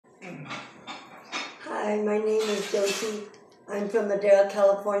Hi, my name is Josie. I'm from Madera,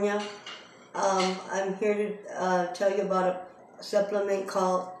 California. I'm here to tell you about a supplement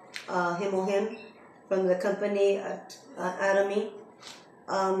called Hemohim from the company Atomy.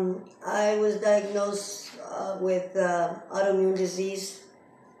 I was diagnosed with autoimmune disease.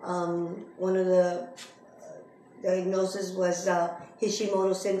 One of the diagnoses was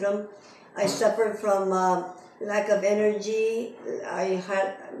Hashimoto syndrome. I suffered from lack of energy. I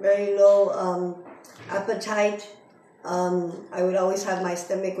had very low appetite. I would always have, my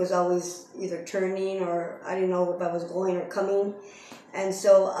stomach was always either turning, or I didn't know if I was going or coming. And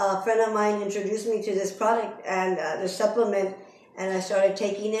so a friend of mine introduced me to this product and the supplement, and I started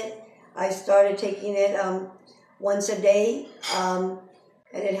taking it. I started taking it once a day, and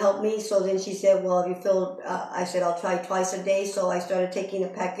it helped me. So then she said, well, if you feel, I said, I'll try twice a day. So I started taking a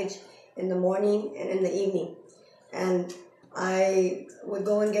package in the morning and in the evening. And I would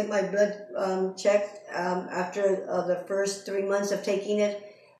go and get my blood checked. After the first 3 months of taking it,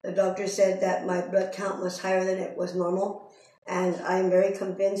 the doctor said that my blood count was higher than it was normal. And I'm very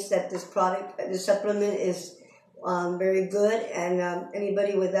convinced that this product, this supplement is very good, and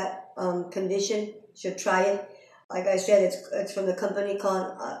anybody with that condition should try it. Like I said, it's from the company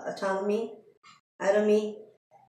called Atomy.